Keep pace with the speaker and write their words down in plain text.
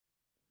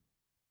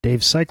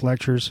Dave's Psych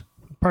Lectures,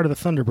 part of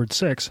the Thunderbird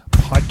 6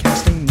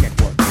 podcasting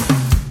network.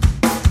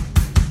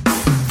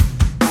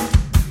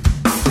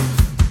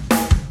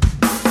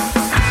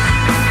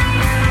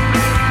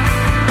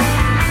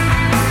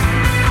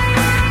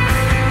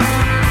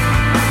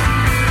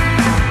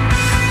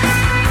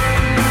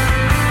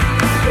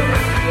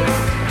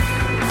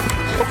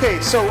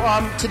 Okay, so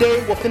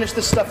today we'll finish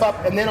this stuff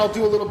up, and then I'll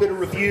do a little bit of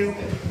review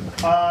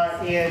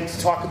and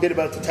talk a bit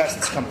about the test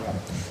that's coming up.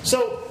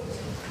 So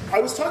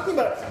I was talking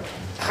about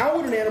how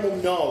would an animal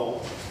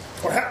know,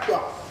 or how,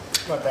 well,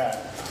 not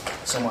that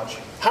so much.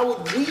 How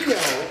would we know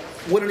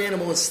what an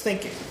animal is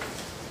thinking?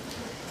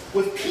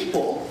 With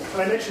people,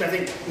 and I mentioned, I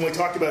think, when we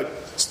talked about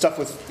stuff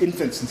with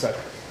infants and such,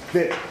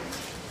 that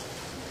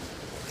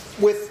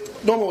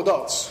with normal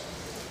adults,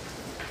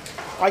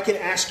 I can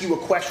ask you a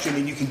question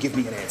and you can give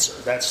me an answer.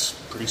 That's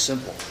pretty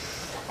simple.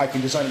 I can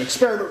design an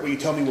experiment where you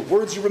tell me what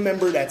words you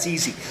remember. That's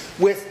easy.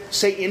 With,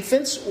 say,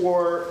 infants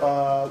or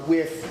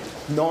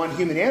with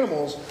non-human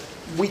animals,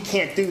 we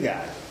can't do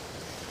that.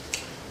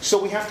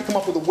 So we have to come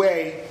up with a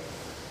way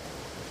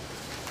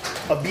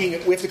of we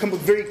have to come up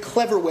with very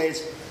clever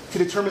ways to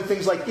determine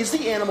things like, is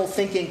the animal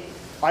thinking,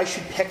 I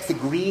should peck the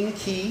green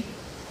key?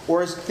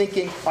 Or is it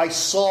thinking, I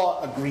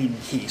saw a green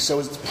key? So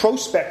it's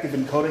prospective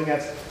encoding,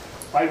 that's,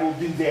 I will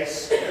do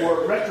this,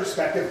 or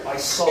retrospective, I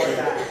saw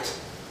that.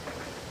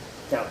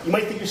 Now, you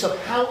might think to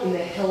yourself, how in the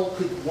hell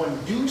could one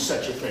do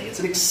such a thing? It's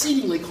an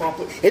exceedingly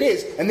complex... It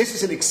is, and this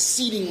is an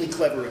exceedingly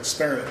clever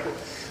experiment.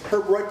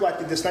 Herb Reuterblatt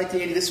did this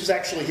 1980. This was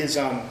actually his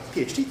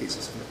PhD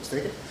thesis, if I'm not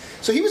mistaken.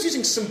 So he was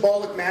using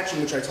symbolic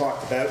matching, which I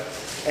talked about.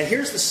 And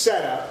here's the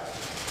setup.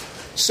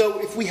 So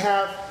if we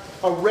have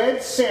a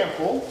red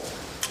sample,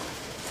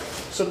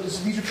 so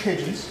these are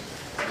pigeons,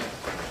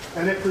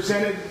 and they're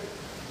presented...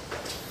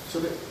 So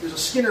there's a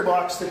Skinner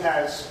box that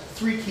has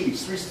three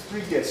keys,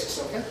 three discs,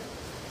 okay?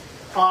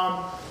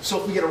 So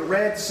if we get a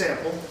red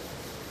sample,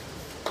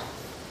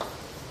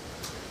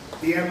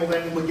 the animal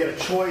then would get a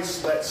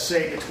choice, let's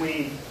say,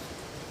 between,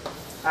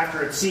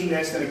 after it's seen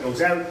this, then it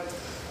goes out,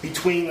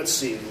 between, let's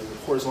see, the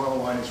horizontal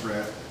line is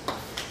red,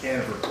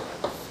 and a vertical.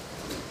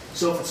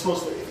 So if it's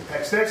supposed to, if it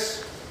pecks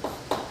this,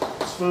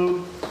 it's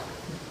food.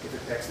 If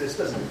it pecks this,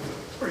 doesn't eat food.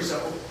 It's pretty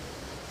simple.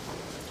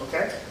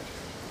 Okay?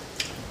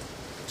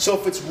 So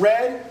if it's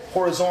red,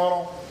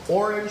 horizontal,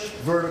 orange,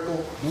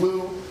 vertical,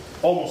 blue,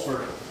 almost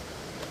vertical.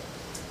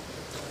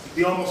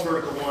 The almost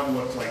vertical one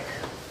looks like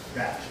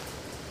that.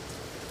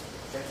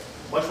 Okay?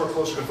 Much more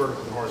closer to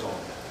vertical than horizontal.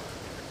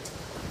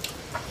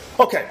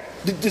 Okay,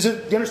 do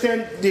you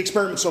understand the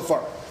experiment so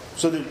far?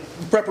 So the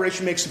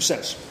preparation makes some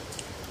sense.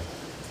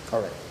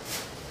 All right.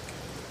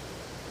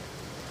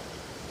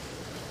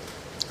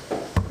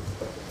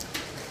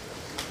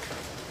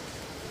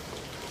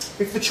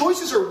 If the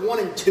choices are 1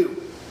 and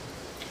 2,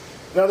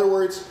 in other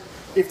words,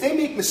 if they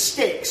make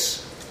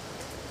mistakes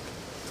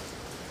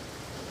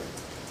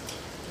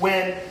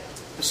when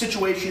the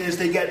situation is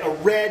they get a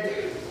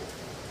red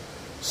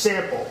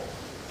sample,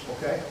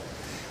 okay,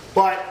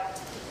 but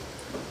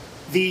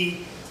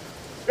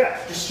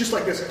just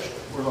like this actually,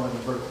 we're on the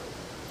vertical.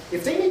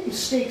 If they make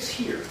mistakes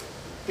here,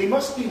 they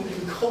must be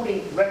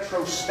encoding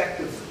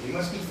retrospectively. They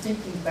must be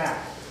thinking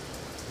back.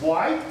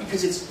 Why?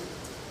 Because it's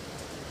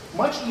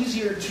much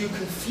easier to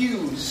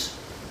confuse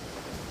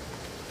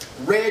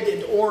red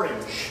and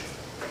orange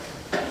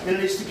than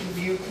it is to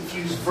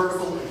confuse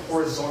vertical and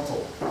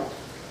horizontal.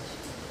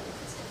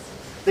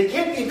 They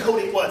can't be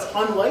encoding, well, it's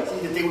unlikely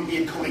that they would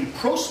be encoding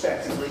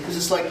prospectively, because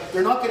it's like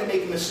they're not going to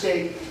make a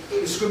mistake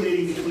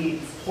discriminating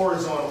between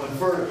horizontal and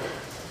vertical.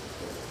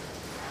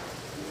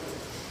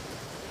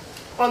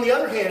 On the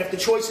other hand, if the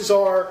choices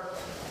are,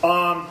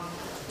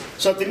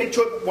 so if they make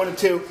choice 1 and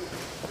 2,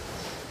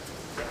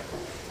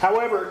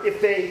 however,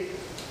 if they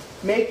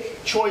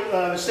make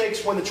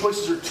mistakes when the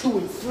choices are 2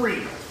 and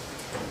 3.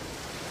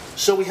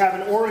 So we have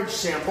an orange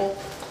sample.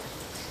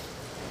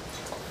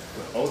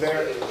 Oh,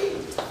 there.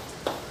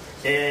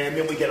 And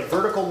then we get a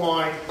vertical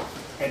line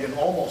and an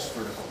almost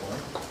vertical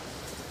line.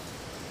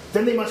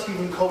 Then they must be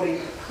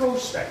encoding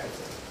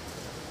prospectively.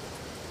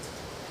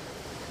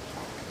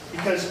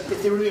 Because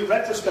if they were doing it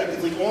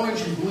retrospectively,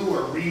 orange and blue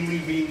are really,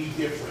 really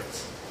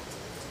different.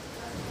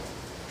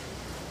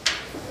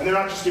 And they're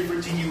not just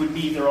different to you and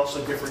me, they're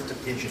also different to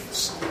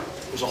pigeons.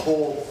 There's a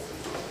whole...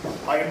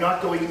 I am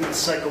not going into the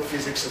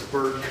psychophysics of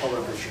bird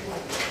color vision,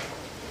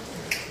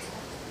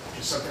 which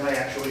is something I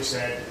actually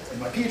said in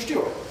my PhD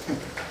work.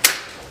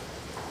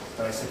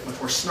 But I said much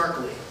more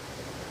snarkily.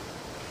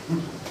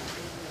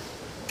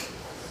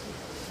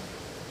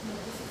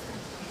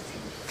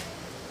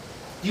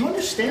 Do you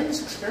understand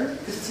this experiment?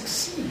 Because it's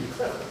exceedingly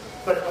clever.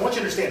 But I want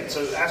you to understand it,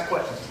 so ask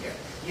questions again.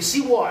 You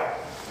see why?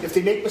 If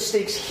they make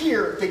mistakes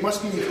here, they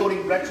must be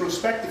encoding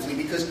retrospectively,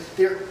 because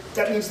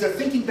that means they're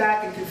thinking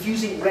back and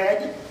confusing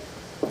red,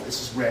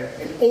 this is red,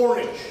 and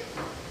orange.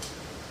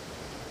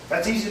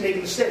 That's easy to make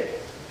a mistake.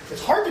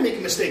 It's hard to make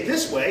a mistake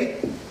this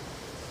way.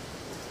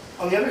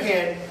 On the other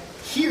hand,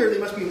 here they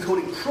must be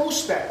encoding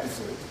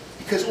prospectively,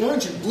 because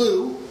orange and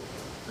blue,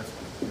 that's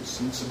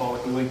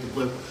symbolically linked to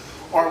blue,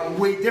 are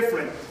way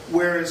different,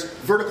 whereas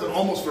vertical and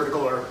almost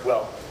vertical are,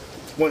 well,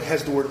 one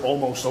has the word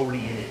almost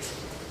already in it.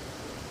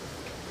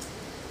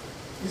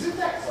 Isn't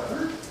that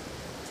clever?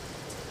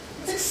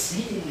 It's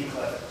exceedingly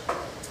clever.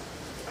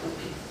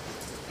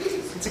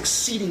 It's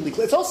exceedingly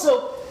clever. It's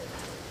also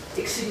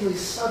exceedingly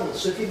subtle,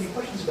 so if you have any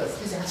questions about it,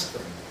 please ask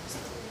them.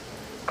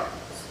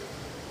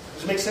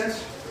 Does it make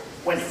sense?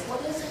 Wendy?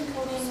 What does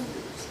encoding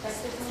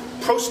prospectively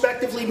mean?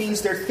 Prospectively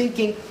means they're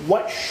thinking,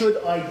 what should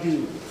I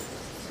do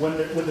when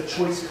the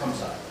choice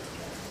comes up?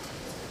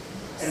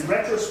 And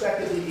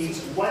retrospectively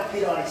means, what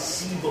did I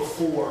see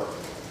before?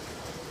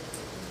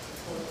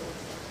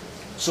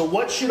 So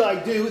what should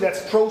I do?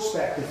 That's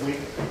prospectively.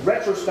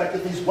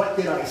 Retrospectively is, what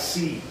did I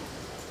see?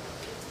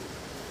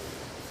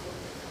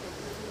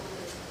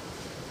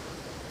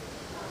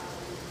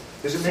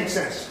 Does it make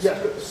sense? Yeah,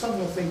 but some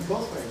will think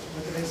both ways.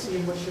 What did I see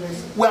and what should I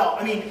see? Well,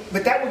 I mean,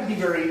 but that wouldn't be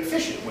very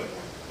efficient, would it?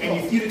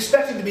 And you'd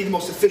expect it to be the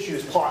most efficient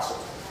as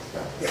possible.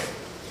 Yeah.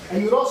 And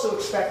you would also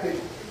expect it,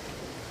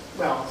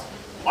 well,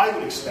 I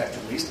would expect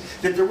at least,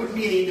 that there wouldn't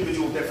be any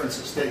individual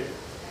differences, that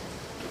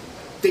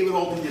they would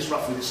all do this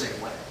roughly the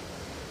same way.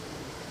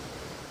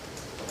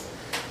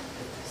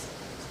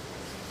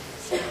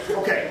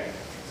 Okay,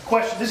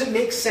 question, does it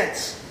make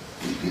sense?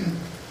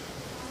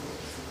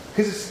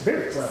 Because it's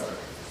very clever.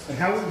 And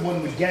how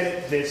one would get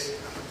it,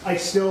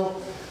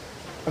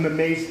 I'm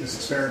amazed at this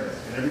experiment.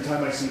 And every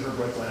time I see Herb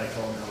Brooklyn, I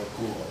tell him how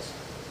cool it was.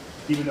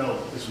 Even though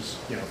this was,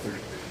 30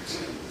 years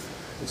ago.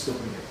 It's still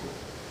pretty cool.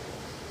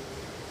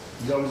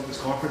 He's always at this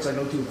conference I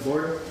go to in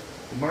Florida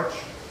in March.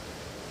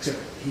 Except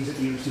he's at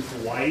the University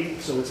of Hawaii,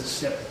 so it's a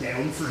step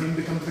down for him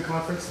to come to the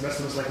conference. The rest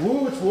of us like,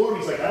 whoa, it's warm.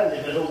 He's like, I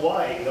live in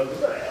Hawaii.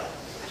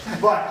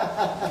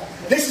 But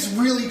this is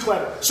really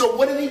clever. So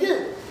what do they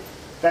do?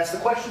 That's the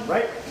question,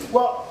 right?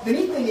 Well, the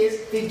neat thing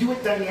is they do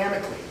it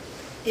dynamically.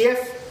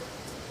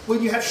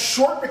 When you have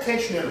short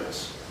retention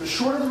intervals, the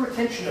shorter the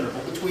retention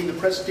interval between the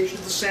presentation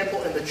of the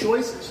sample and the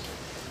choices,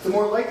 the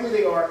more likely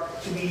they are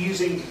to be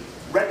using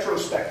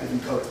retrospective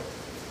encoding.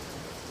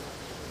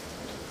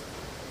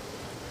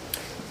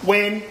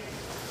 When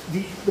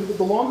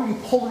the longer you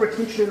pull the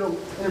retention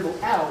interval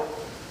out,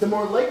 the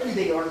more likely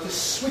they are to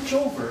switch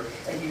over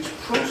and use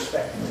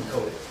prospective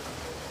encoding.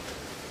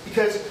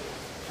 Because,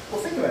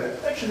 well, think about it.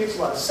 It actually makes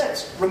a lot of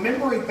sense.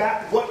 Remembering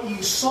back what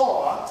you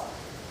saw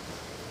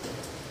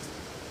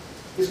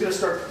is going to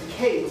start to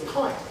decay with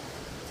time.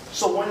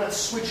 So why not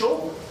switch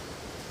over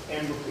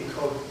and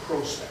encode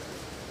prospective?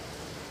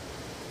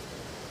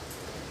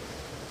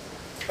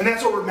 And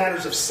that's over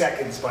matters of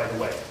seconds, by the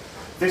way.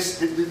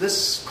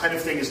 This kind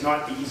of thing is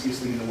not the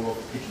easiest thing in the world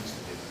for pigeons to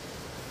do.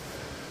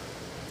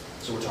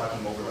 So we're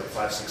talking over like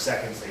 5-6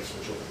 seconds, they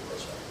switch over to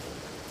prospective.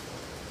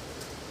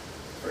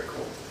 Very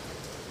cool.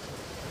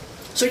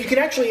 So you can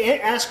actually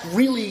ask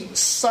really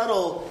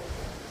subtle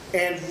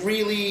and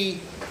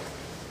really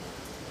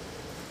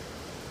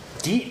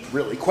deep,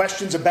 really,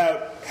 questions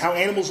about how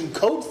animals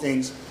encode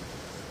things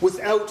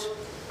without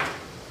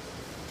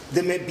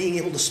them being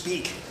able to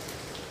speak.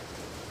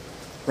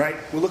 Right?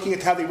 We're looking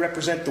at how they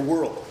represent the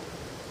world.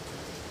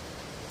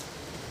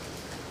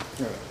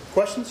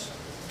 Questions?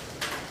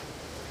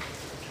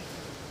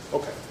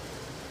 Okay.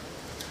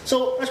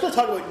 So I'm just going to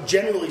talk about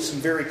generally some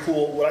very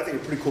cool, what I think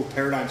are pretty cool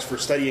paradigms for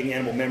studying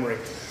animal memory.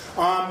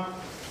 That's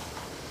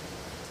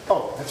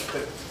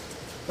good.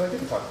 No, I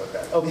didn't talk about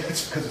that. Oh, yeah,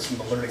 that's because it's from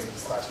the learning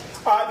class.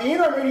 The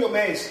eight-arm radial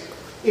maze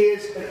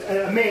is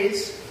a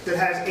maze that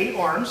has 8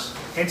 arms,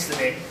 hence the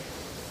name,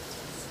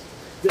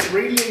 that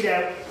radiate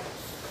out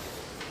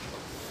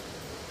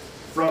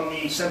from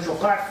the central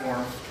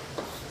platform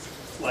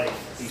like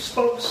the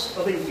spokes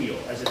of a wheel,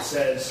 as it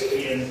says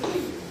in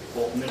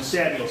Bolton and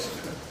Samuelson.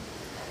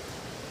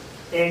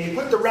 And you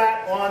put the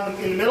rat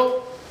in the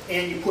middle,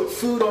 and you put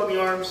food on the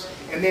arms,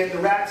 and then the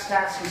rat's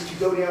task is to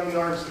go down the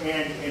arms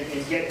and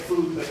get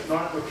food, but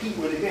not repeat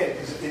what it did,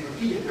 because if they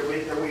repeat it,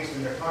 they're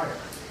wasting their time.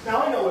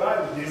 Now, I know what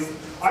I would do.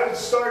 I would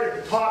start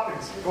at the top and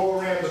go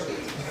around,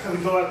 and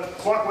we'd go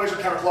clockwise or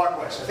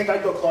counterclockwise. I think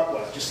I'd go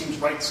clockwise. It just seems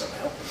right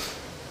somehow.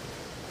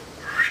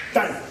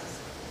 Done.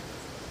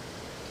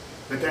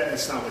 But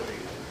that's not what they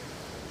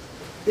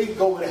do. They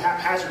go in a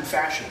haphazard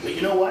fashion. But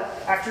you know what?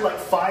 After like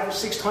 5 or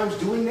 6 times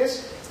doing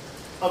this,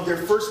 of their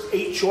first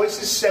 8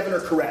 choices, 7 are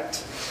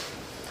correct.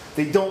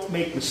 They don't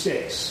make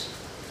mistakes.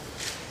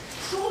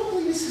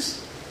 Probably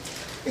this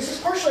is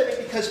partially, I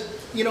think, because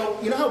you know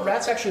how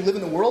rats actually live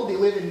in the world? They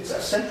live in a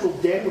central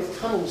den with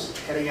tunnels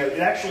heading out.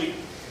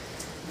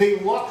 They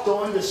locked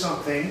onto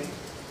something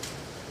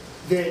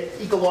that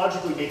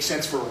ecologically makes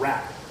sense for a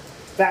rat.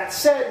 That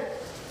said,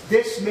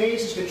 this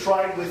maze has been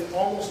tried with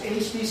almost any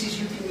species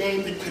you can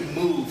name that could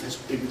move. This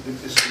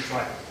has been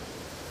tried.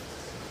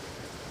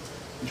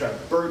 You try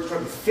with birds, try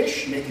with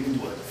fish, make it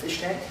into a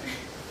fish tank.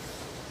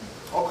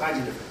 All kinds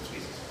of different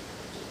species.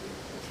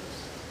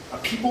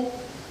 People.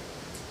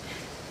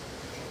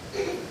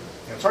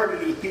 It's hard to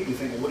do with people. You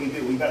think, well, what do you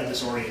do? Well, you've got to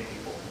disorient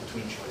people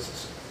between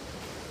choices.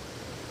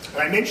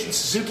 And I mentioned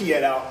Suzuki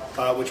et al.,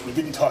 which we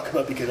didn't talk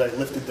about because I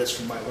lifted this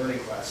from my learning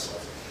class.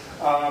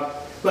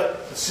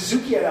 But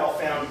Suzuki et al.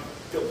 found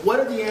What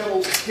are the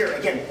animals here?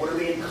 Again, what are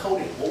they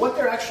encoding? Well, what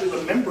they're actually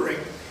remembering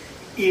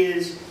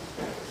is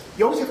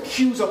you always have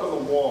cues up on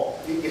the wall.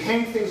 You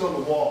hang things on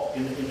the wall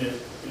in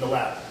the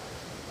lab.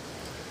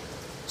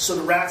 So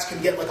the rats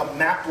can get like a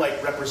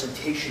map-like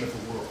representation of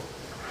the world.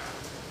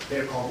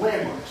 They're called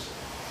landmarks.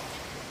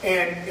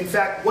 And in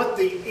fact, what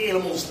the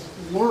animals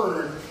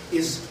learn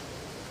is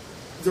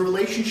the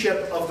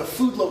relationship of the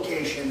food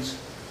locations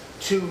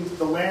to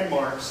the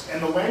landmarks,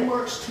 and the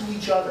landmarks to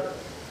each other.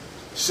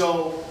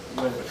 So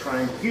you have a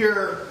triangle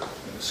here,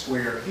 and a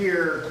square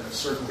here, and a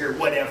circle here,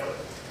 whatever.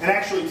 And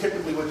actually,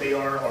 typically what they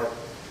are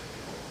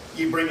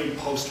you bring in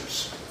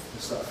posters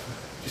and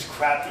stuff. Just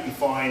crap that you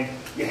find,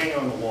 you hang it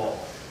on the wall.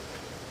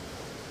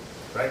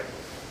 Right?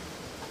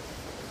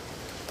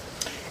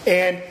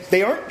 And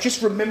they aren't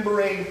just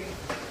remembering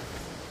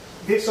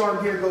this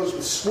arm here goes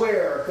with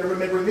square. They're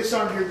remembering this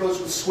arm here goes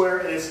with square,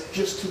 and it's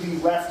just to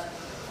the left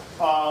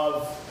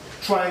of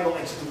triangle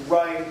and to the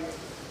right.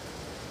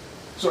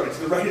 Sorry, to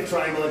the right of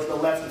triangle and to the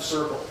left of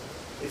circle.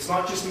 It's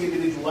not just the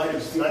individual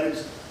items, it's the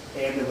items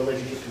and the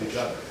relationship to each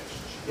other.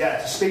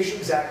 Yeah, it's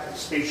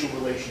spatial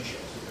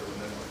relationships that they're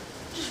remembering.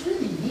 Which is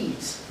really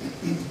neat.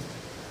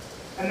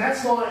 And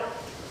that's not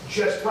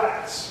just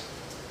rats.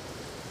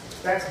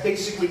 That's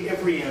basically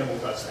every animal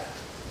does that.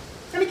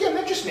 And again,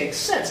 that just makes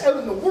sense. Out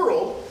in the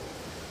world,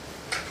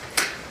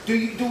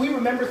 do we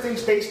remember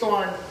things based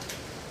on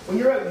when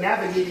you're out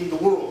navigating the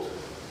world?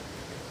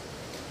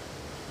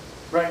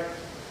 Right?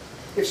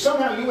 If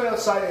somehow you went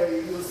outside,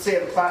 let's say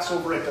at a class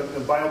over at the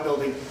bio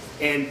building,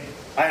 and,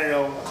 I don't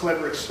know, a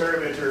clever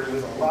experimenter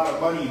with a lot of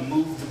money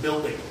moved the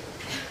building,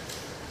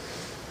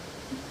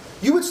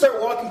 you would start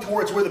walking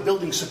towards where the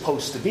building's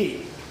supposed to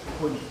be,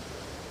 wouldn't you?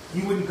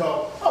 You wouldn't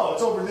go, oh,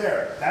 it's over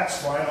there.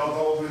 That's fine, I'll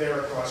go over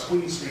there across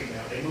Queen Street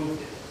now. They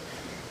moved it.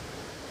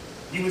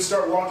 You would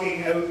start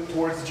walking out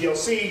towards the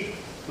GLC,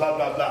 blah,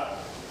 blah, blah.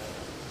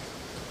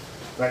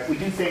 Right? We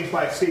do things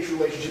by spatial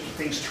relationships with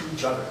things to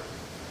each other.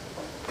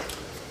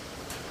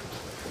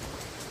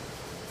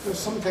 So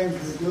sometimes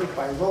we do it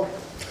by rope.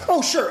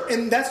 Oh, sure.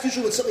 And that's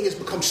usually when something has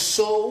become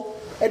so...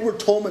 Edward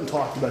Tolman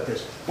talked about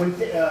this, who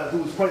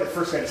was probably the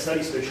first guy to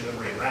study spatial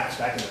memory in rats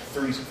back in the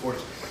 30s and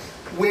 40s.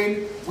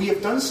 When we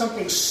have done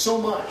something so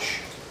much,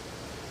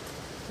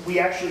 we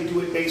actually do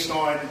it based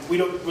on... We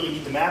don't really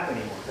need the map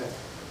anymore. Okay.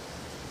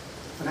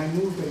 When I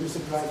moved, I used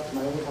to drive to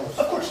my old house.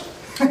 Of course.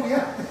 Oh,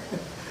 yeah.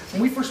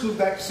 When we first moved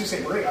back to Sault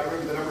Ste. Marie, I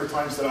remember the number of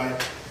times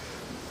that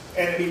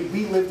and I mean,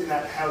 we lived in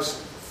that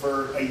house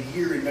for a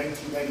year in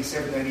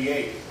 1997,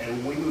 98.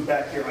 And when we moved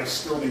back here, I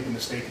still made the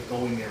mistake of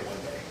going there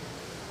one day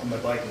on my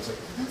bike. And I was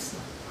like, that's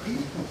not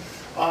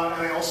right.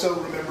 And I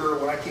also remember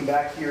when I came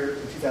back here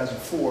in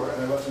 2004,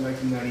 and I left in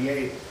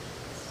 1998,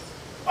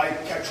 I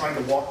kept trying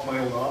to walk to my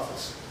old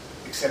office,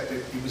 except that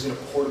it was in a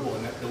portable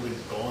and that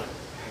building's gone.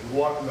 I would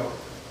walk and go,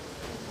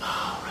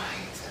 oh,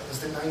 right, that was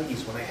the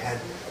 90s when I had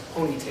a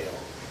ponytail.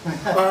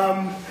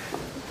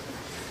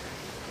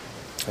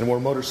 And wore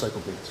motorcycle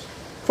boots.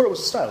 For it was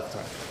a style at the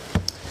time.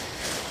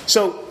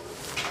 So,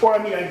 or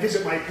I mean, I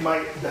visit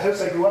the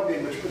house I grew up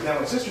in, which is now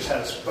my sister's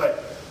house,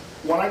 but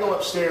when I go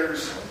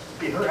upstairs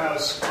in her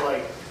house to,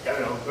 like, I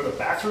don't know, go to the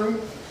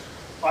bathroom,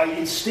 I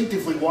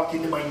instinctively walk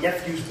into my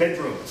nephew's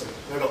bedroom.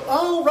 And I go,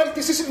 oh, right,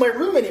 this isn't my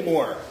room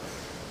anymore.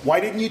 Why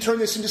didn't you turn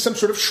this into some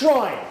sort of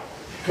shrine?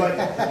 But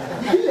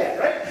you do that,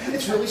 right?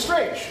 It's really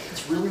strange.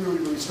 It's really, really,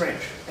 really strange.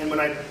 And when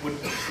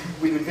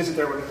we would visit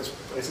there when it was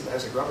at the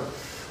house I grew up in,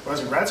 when I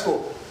was in grad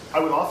school, I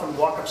would often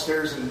walk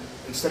upstairs and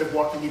instead of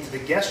walking into the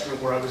guest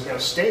room where I was now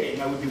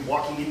staying, I would be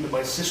walking into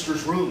my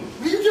sister's room.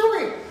 What are you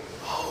doing?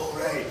 Oh,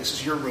 right, this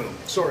is your room.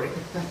 Sorry.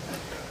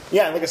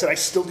 Yeah, like I said, I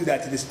still do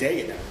that to this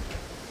day.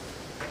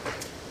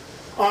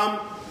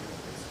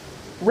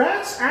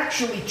 Rats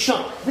actually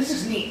chunk. This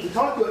is neat. We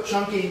talked about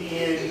chunking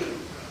in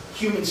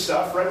human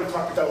stuff, right? We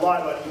talked about a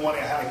lot about you want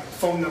to have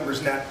phone numbers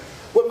and that.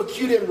 What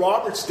Macuda and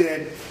Roberts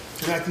did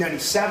in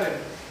 1997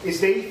 is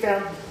they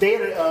had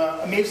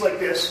a maze like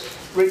this,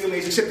 radio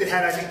maze, except it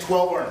had, I think,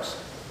 12 arms.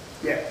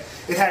 Yeah.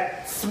 It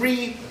had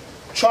 3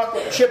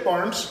 chocolate chip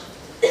arms,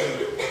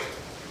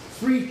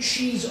 3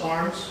 cheese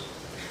arms,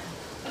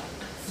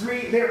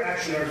 3... There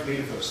actually aren't made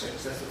of those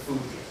things. That's the food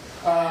game.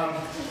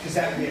 Because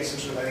that would be some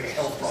sort of, I think, a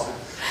health problem.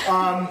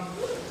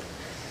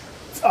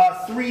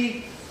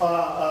 3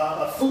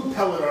 food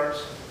pellet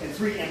arms, and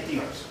 3 empty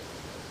arms.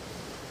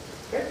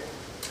 Okay?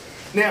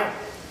 Now,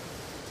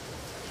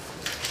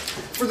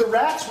 for the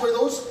rats, where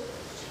those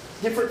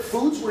different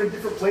foods were in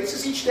different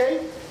places each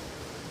day,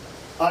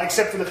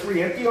 except for the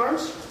 3 empty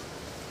arms.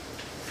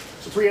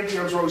 So 3 empty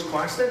arms were always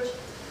constant,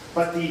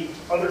 but the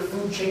other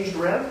food changed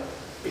around.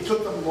 It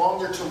took them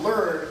longer to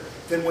learn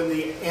than when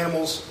the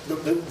animals,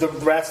 the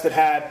rats that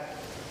had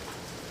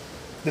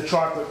the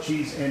chocolate,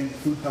 cheese, and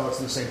food pellets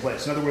in the same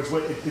place. In other words,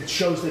 it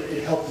shows that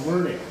it helped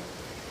learning.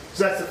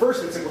 So that's the first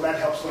thing. It's like, well, that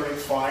helps learning,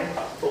 fine.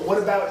 But what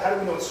about, how do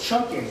we know it's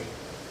chunking?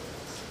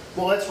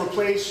 Well, let's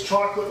replace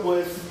chocolate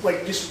with,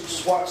 like, just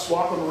swap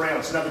them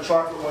around. So now the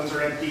chocolate ones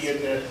are empty and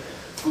the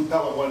food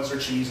pellet ones are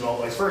cheese and all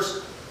vice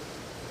versa.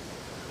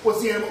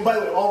 What's the animal? By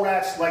the way, all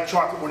rats like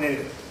chocolate more than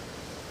anything.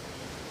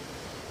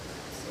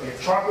 Okay,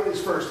 chocolate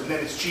is first, and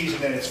then it's cheese,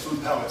 and then it's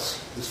food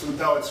pellets. This food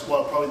pellets,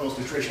 well, probably the most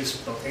nutritious,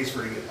 don't taste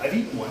very good. I've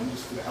eaten one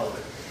just for the hell of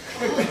it.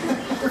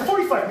 They're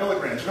 45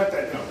 milligrams. You're not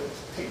that,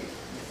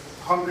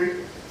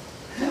 hungry.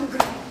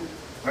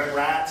 Red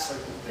rats,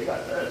 like, they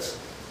got this.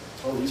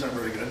 Oh, these aren't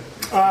very good.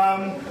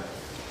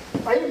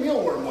 I ate a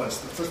mealworm once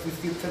for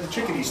the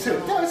chickadees, too.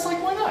 Yeah, it's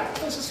like, why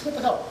not? Let's just, what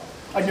the hell?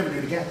 I'd never do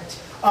it again.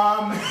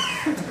 I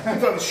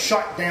thought I was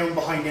shot down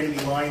behind enemy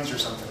lines or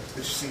something,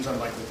 which seems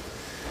unlikely,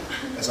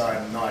 as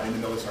I'm not in the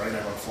military and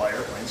I don't fly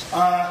airplanes.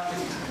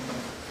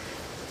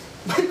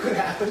 But it could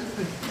happen.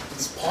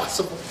 It's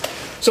possible.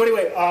 So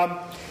anyway,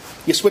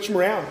 you switch them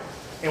around,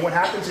 and what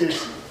happens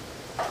is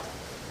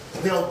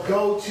they'll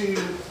go to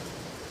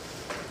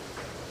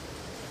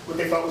what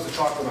they thought was the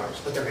chocolate arms,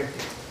 but they're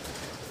empty.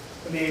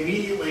 And they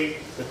immediately,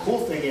 the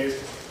cool thing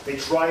is, they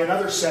try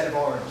another set of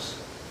arms.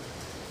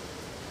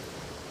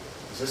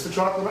 Is this the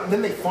chocolate arm? And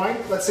then they find,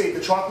 let's say,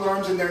 the chocolate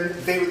arms, and they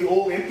were the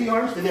old empty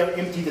arms, then they'll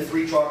empty the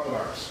 3 chocolate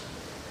arms.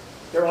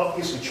 They're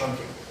obviously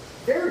chunking.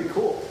 Very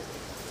cool.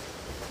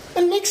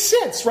 And it makes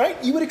sense,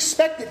 right? You would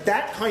expect that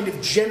that kind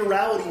of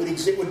generality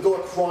would go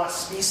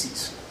across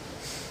species.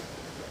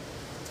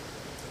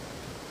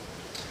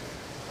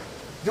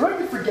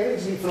 Directed forgetting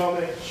is a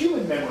phenomenon of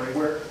human memory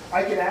where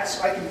I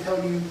can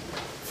tell you,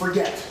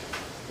 forget,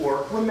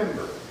 or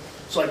remember.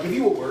 So I give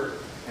you a word,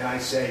 and I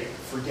say,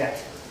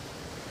 forget.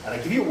 And I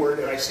give you a word,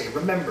 and I say,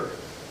 remember.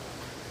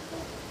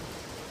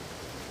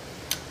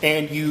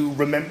 And you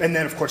remember, and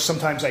then of course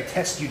sometimes I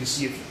test you to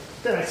see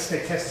if, then I test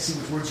to see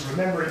which words you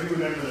remember, and you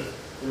remember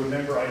the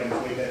remember items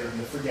way better than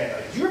the forget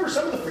items. You remember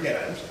some of the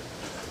forget items,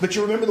 but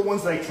you remember the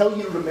ones that I tell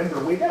you to remember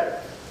way better.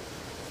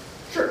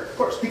 Sure, of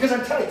course, because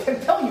I'm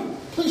telling you,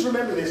 please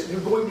remember this, you're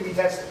going to be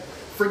tested.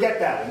 Forget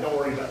that and don't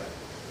worry about it.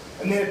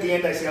 And then at the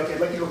end I say, okay, I'd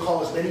like you to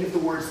recall as many of the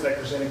words that I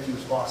presented to you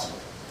as possible.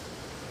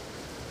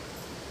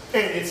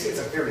 And it's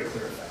a very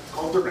clear effect. It's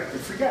called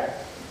directed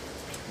forget.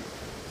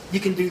 You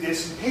can do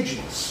this in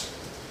pigeons.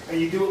 And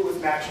you do it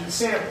with matching the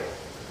sample.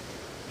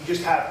 You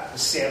just have the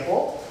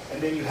sample,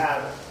 and then you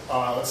have,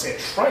 let's say a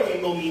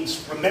triangle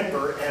means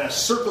remember, and a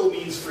circle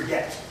means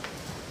forget.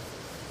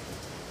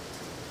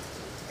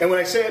 And when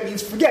I say it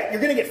means forget,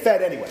 you're going to get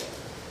fed anyway.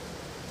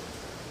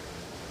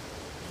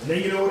 And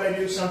then you know what I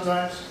do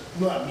sometimes?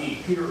 Not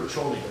me. Peter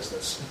Riccioli does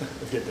this.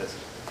 Did this.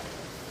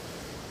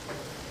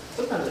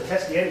 Sometimes I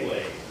test you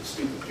anyway, the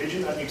stupid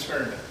pigeon, on the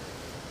experiment.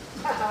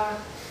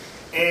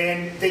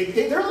 And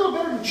they're a little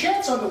better than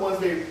chance on the ones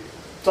they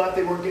thought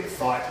they weren't getting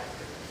thought.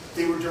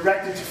 They were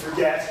directed to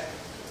forget.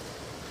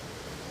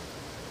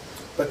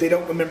 But they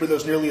don't remember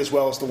those nearly as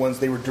well as the ones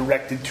they were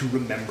directed to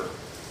remember.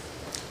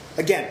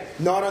 Again,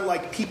 not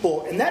unlike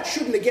people, and that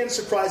shouldn't again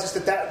surprise us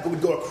that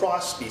would go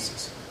across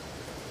species.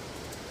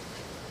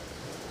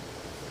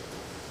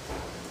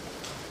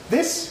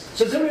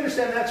 So does everybody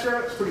understand that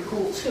experiment? It's pretty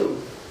cool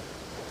too.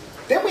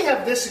 Then we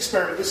have this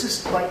experiment. This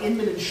is by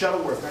Inman and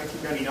Shuttleworth,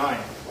 1999.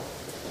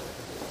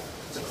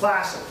 It's a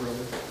classic,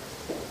 really.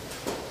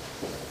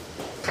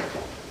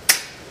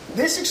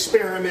 This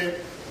experiment,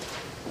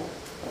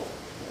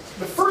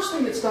 the first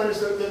thing that's done is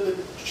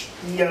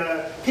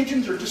the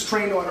pigeons are just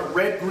trained on a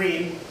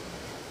red-green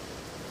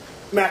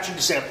matching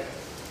to sample.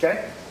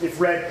 Okay?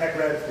 If red, peck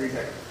red, green,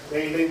 peck red.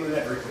 They learn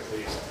that very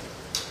quickly.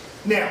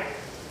 Now,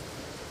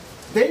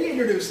 then you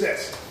introduce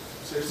this.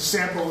 So there's the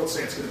sample, let's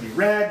say it's going to be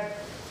red,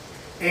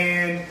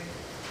 and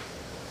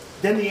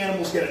then the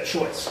animals get a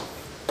choice.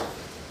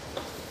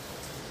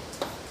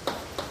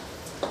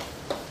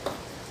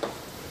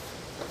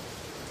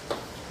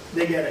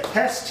 They get a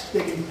test,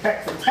 they can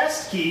peck the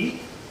test key,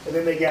 and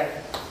then they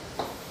get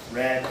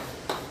red,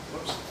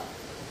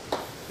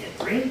 and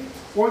green,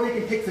 or they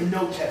can pick the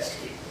no test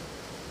key.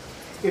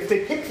 If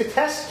they pick the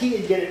test key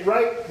and get it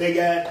right, they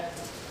get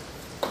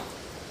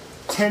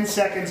 10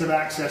 seconds of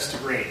access to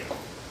green.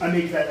 I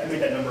made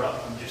that number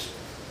up.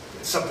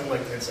 It's something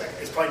like 10 seconds.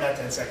 It's probably not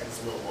 10 seconds,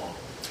 it's a little long.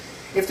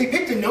 If they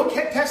pick the no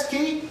test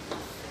key,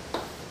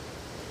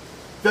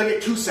 they'll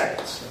get 2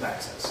 seconds of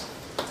access.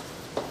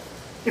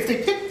 If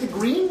they pick the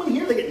green one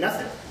here, they get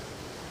nothing.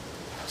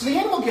 So the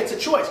animal gets a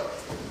choice.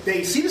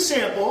 They see the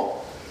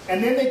sample,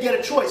 and then they get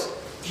a choice.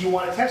 Do you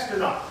want to test or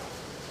not?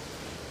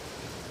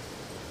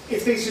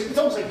 If they say, it's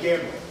almost like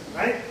gambling,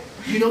 right?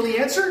 Do you know the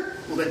answer?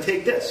 Well, then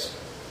take this.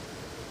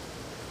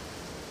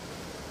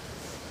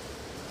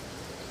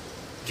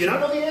 Do you not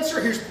know the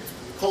answer? We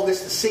call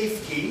this the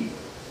safe key.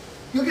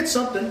 You'll get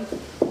something.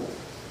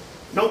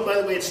 Note,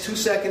 by the way, it's 2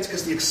 seconds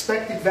because the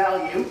expected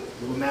value,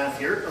 a little math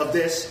here, of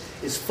this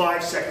is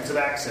 5 seconds of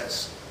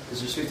access.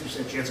 Because there's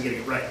 50% chance of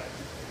getting it right.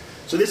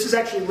 So this is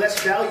actually less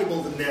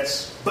valuable than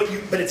this, but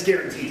it's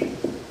guaranteed.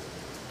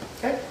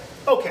 Okay?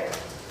 Okay.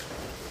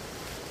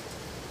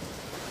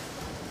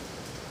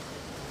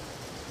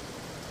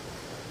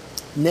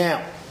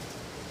 Now,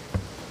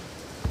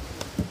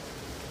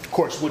 of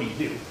course, what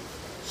do?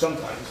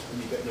 Sometimes,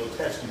 when you've got no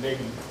test, you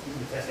can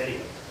test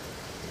anyway.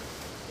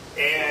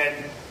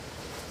 And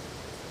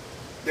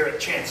they're at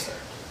chance there.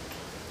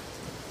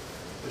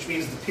 Which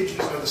means the pigeons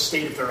know the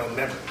state of their own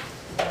memory.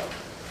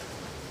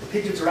 The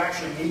pigeons are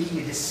actually making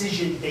a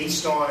decision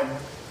based on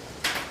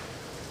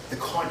the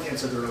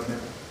contents of their own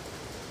memory.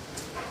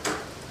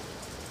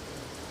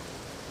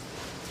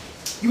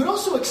 You would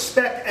also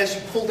expect, as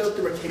you pulled out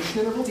the retention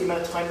interval, the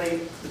amount of time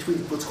between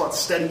what's called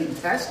study and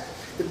test,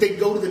 that they'd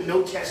go to the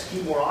no test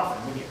queue more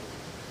often, wouldn't you?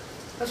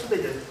 That's what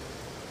they did.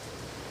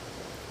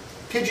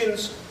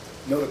 Pigeons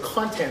know the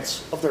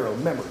contents of their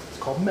own memory. It's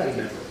called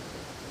meta-memory.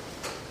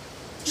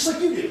 Just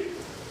like you do.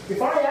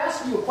 If I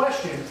ask you a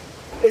question,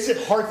 it's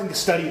a hard thing to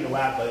study in the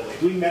lab, by the way.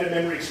 Doing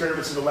meta-memory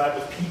experiments in the lab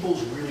with people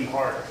is really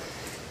hard.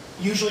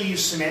 Usually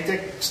use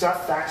semantic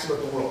stuff, facts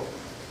about the world.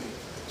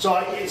 So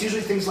it's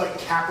usually things like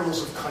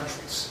capitals of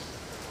countries.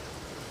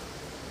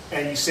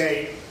 And you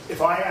say,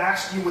 if I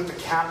asked you what the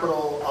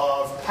capital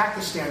of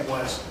Pakistan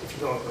was, if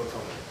you don't tell me.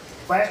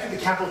 If I asked you what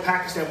the capital of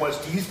Pakistan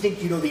was, do you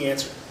think you know the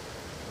answer?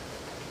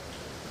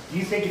 Do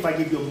you think if I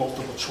give you a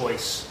multiple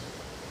choice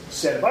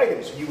set of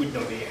items, you would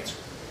know the answer?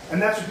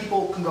 And that's when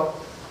people can go,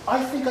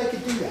 I think I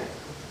could do that.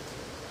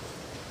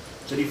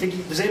 So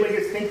does anybody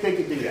here think they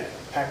could do that?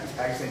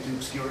 Pakistan too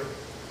obscure?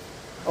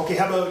 Okay,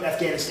 how about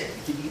Afghanistan?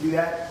 You think you can do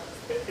that?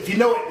 If you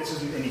know it, this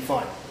isn't any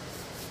fun.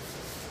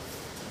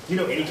 Do you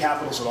know any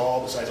capitals at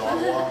all besides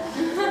Ottawa?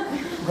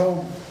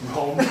 Rome.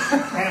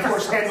 And of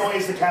course, Hanoi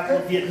is the capital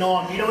of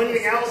Vietnam. Do you know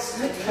anything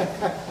else?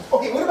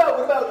 Okay, what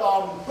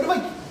about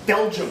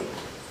Belgium?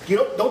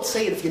 Don't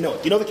say it if you know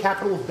it. Do you know the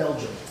capital of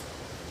Belgium?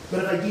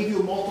 But if I gave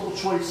you a multiple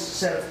choice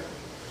set of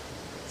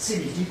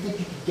cities, do you think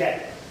you could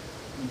get it?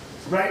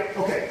 Right?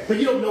 Okay. But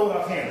you don't know it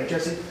offhand, right,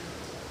 Jesse?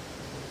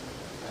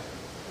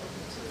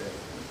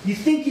 You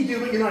think you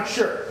do, but you're not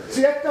sure.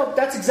 See,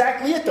 that's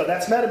exactly it, though.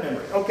 That's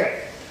meta-memory.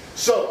 Okay.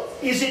 So,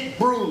 is it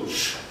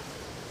Bruges?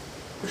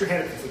 Put your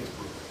hand up if you think it's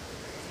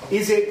Bruges.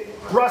 Is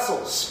it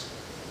Brussels?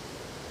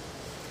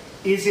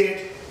 Is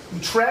it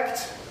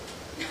Utrecht?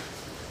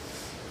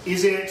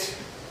 Is it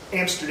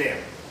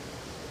Amsterdam?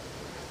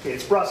 Okay,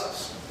 it's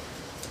Brussels.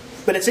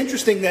 But it's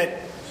interesting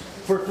that,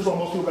 first of all,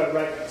 most people got it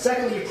right.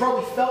 Secondly, you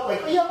probably felt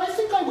like, yeah, I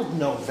think I would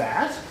know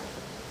that.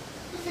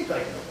 I think I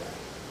know that.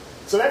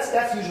 So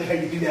that's usually how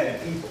you do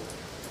that in people.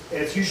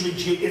 And it's usually,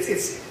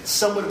 it's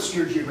somewhat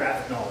obscure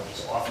geographic knowledge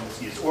is often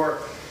it's used. Or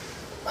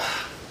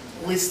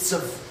lists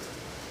of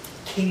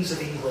kings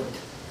of England.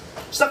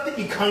 Stuff that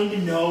you kind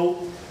of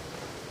know,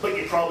 but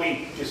you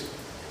probably just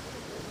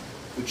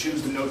would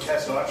choose the no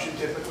test option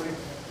typically.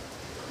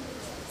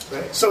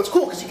 Right? So it's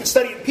cool because you can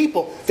study it in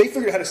people. They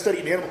figured out how to study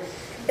it in animals.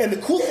 And the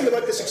cool thing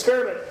about this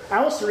experiment,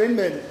 Alistair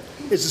Inman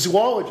is a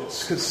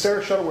zoologist, because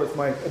Sarah Shuttleworth,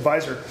 my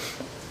advisor,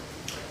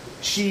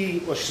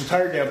 she's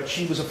retired now, but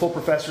she was a full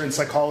professor in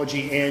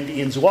psychology and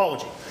in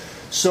zoology.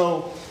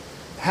 So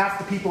half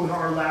the people in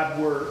our lab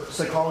were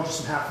psychologists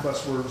and half of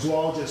us were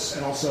zoologists,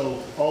 and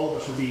also all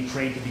of us were being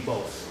trained to be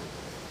both.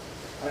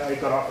 I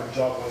got offered a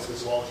job once with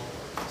zoology.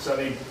 So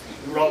we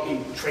were all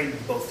being trained to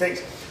be both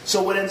things.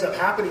 So what ends up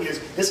happening is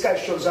this guy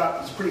shows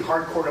up, he's a pretty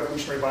hardcore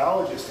evolutionary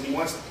biologist, and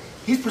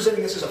he's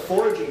presenting this as a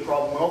foraging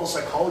problem, and all the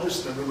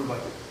psychologists in the room are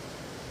like,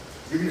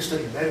 you're going to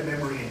study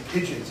meta-memory and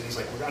pigeons. And he's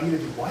like, well, I'm going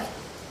to do what?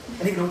 I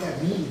don't even know what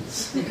that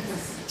means.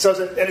 So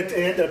it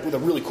ended up with a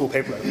really cool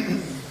paper.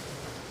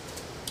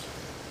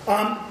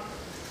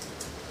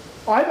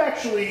 I've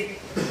actually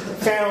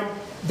found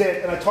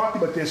that, and I talked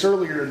about this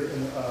earlier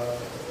in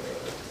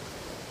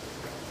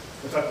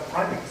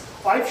priming.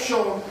 I've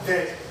shown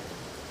that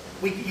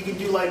you can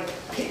do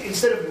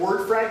instead of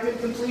word fragment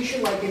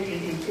completion, like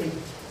in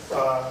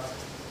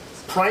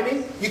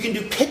priming, you can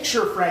do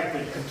picture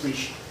fragment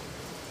completion.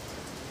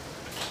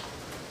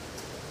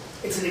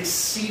 It's an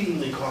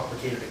exceedingly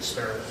complicated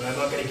experiment, and I'm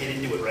not going to get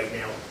into it right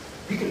now.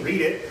 You can read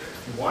it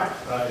if you want.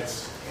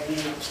 It's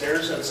hanging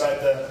upstairs outside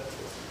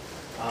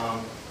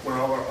where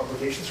all our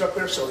publications are up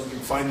there, so you can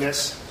find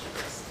this.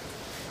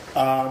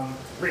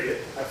 Read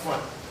it. Have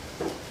fun.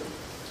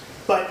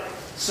 But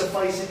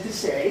suffice it to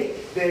say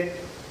that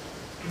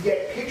you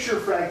get picture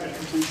fragment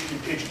completion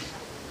in pigeons.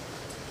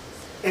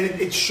 And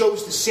it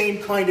shows the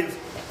same kind of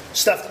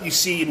stuff that you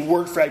see in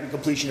word fragment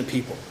completion in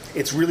people.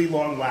 It's really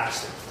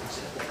long-lasting.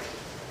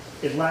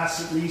 It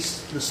lasts at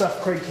least, the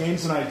stuff Craig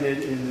Keynes and I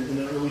did in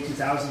the early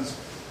 2000s,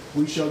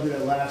 we showed that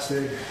it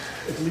lasted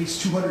at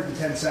least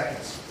 210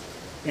 seconds.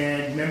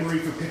 And memory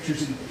for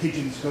pictures in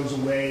pigeons goes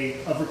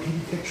away. Of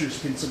repeated pictures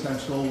can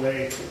sometimes go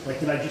away.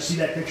 Like, did I just see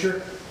that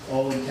picture?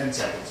 All in 10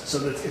 seconds. So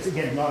that it's,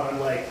 again, not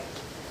unlike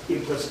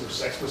implicit or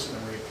explicit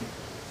memory of people.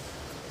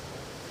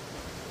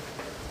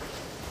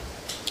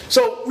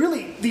 So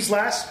really, this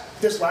last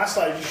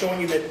slide is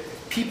showing you that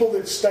people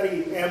that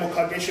study animal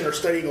cognition are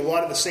studying a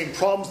lot of the same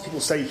problems people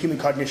study human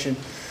cognition.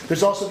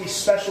 There's also these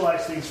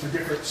specialized things for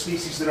different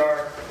species that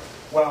are,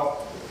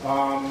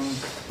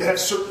 that have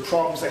certain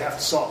problems they have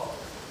to solve.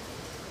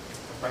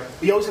 Right?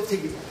 We always have to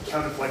take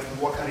account of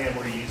what kind of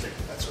animal you're using,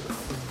 that sort of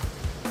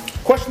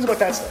thing. Questions about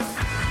that stuff?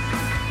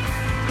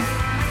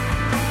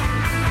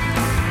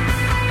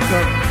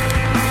 No.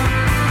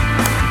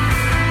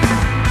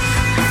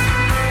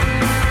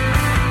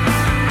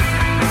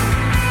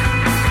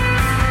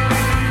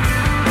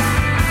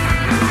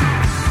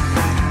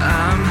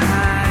 I'm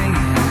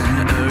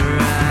hanging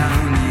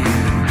around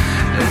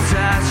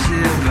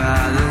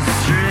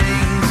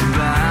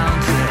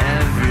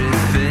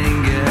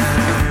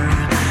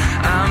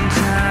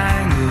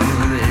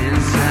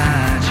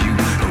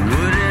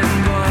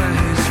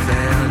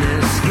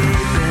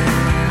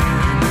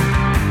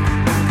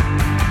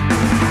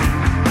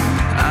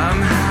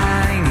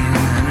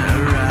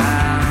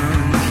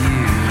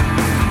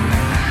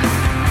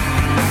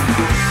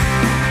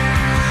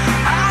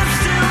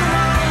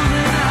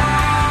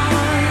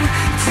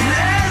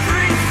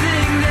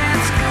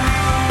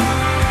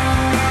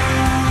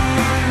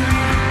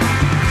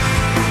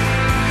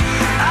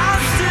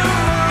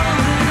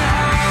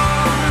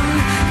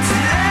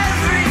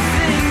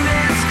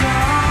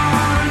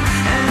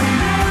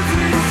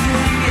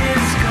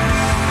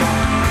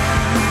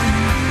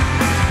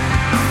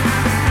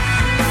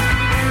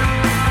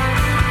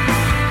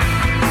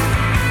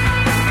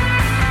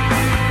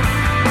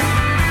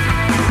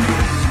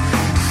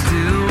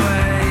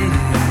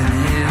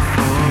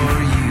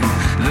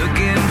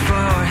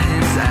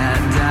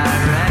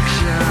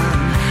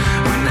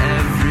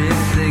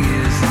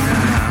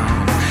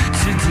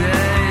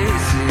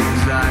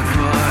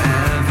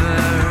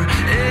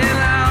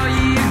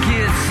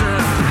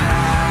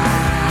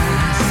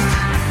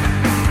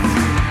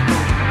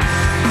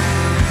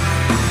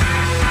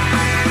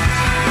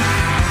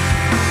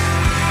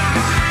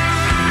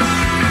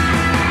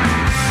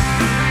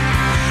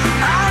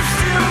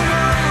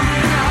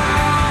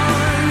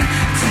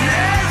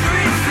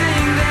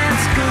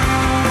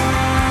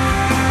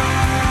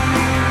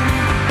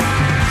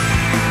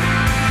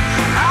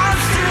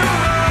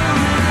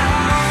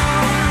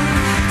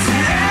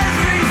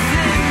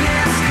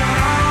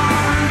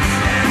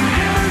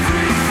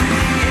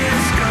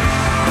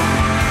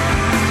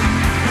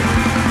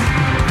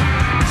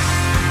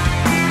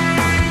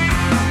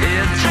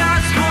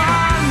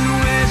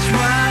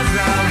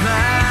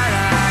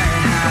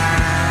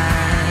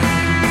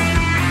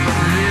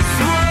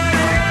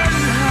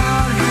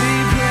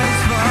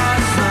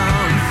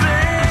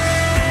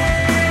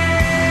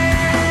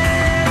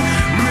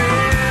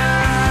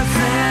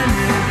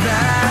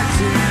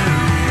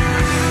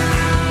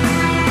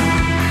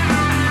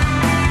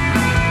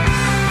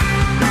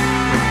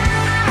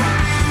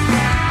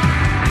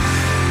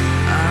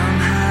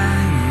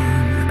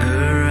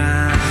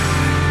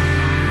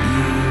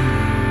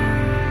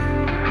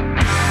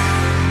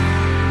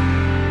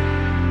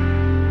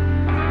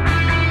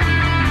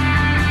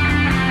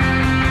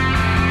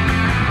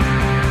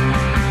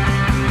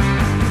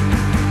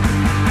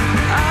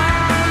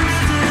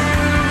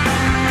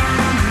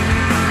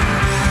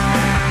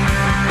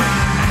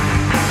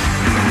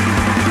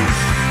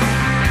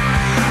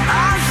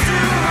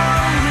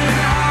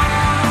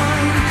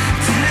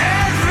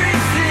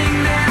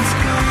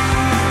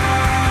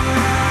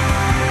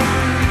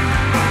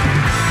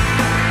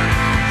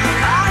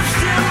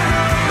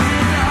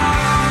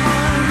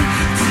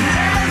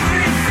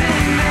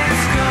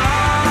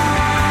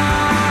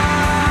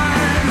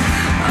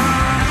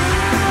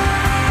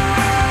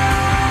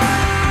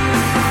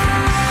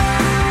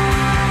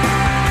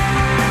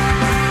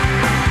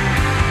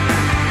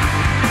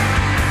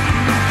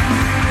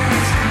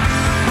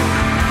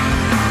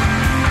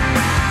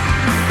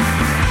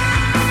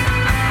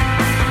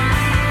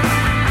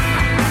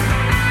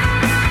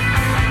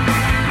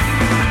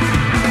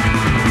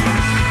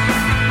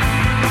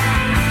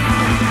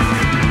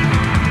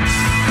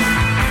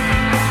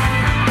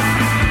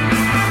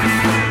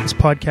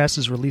podcast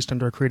is released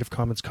under a Creative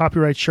Commons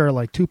copyright share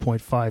alike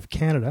 2.5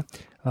 Canada.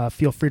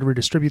 Feel free to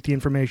redistribute the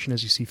information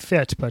as you see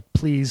fit, but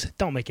please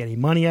don't make any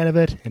money out of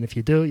it. And if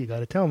you do, you got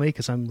to tell me,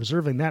 because I'm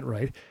reserving that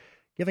right.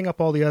 Giving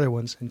up all the other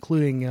ones,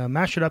 including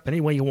mash it up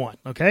any way you want,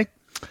 okay?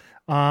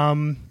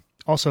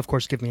 Also, of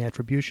course, give me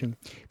attribution.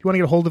 If you want to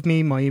get a hold of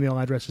me, my email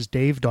address is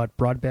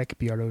dave.brodbeck,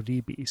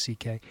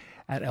 BRODBECK,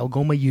 at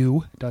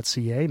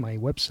algomau.ca. My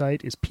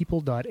website is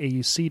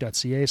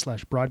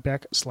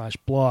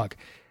people.auc.ca/brodbeck/blog.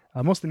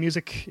 Most of the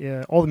music,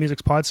 all the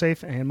music's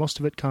PodSafe, and most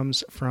of it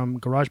comes from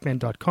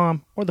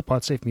GarageBand.com or the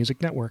PodSafe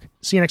Music Network.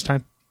 See you next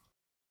time.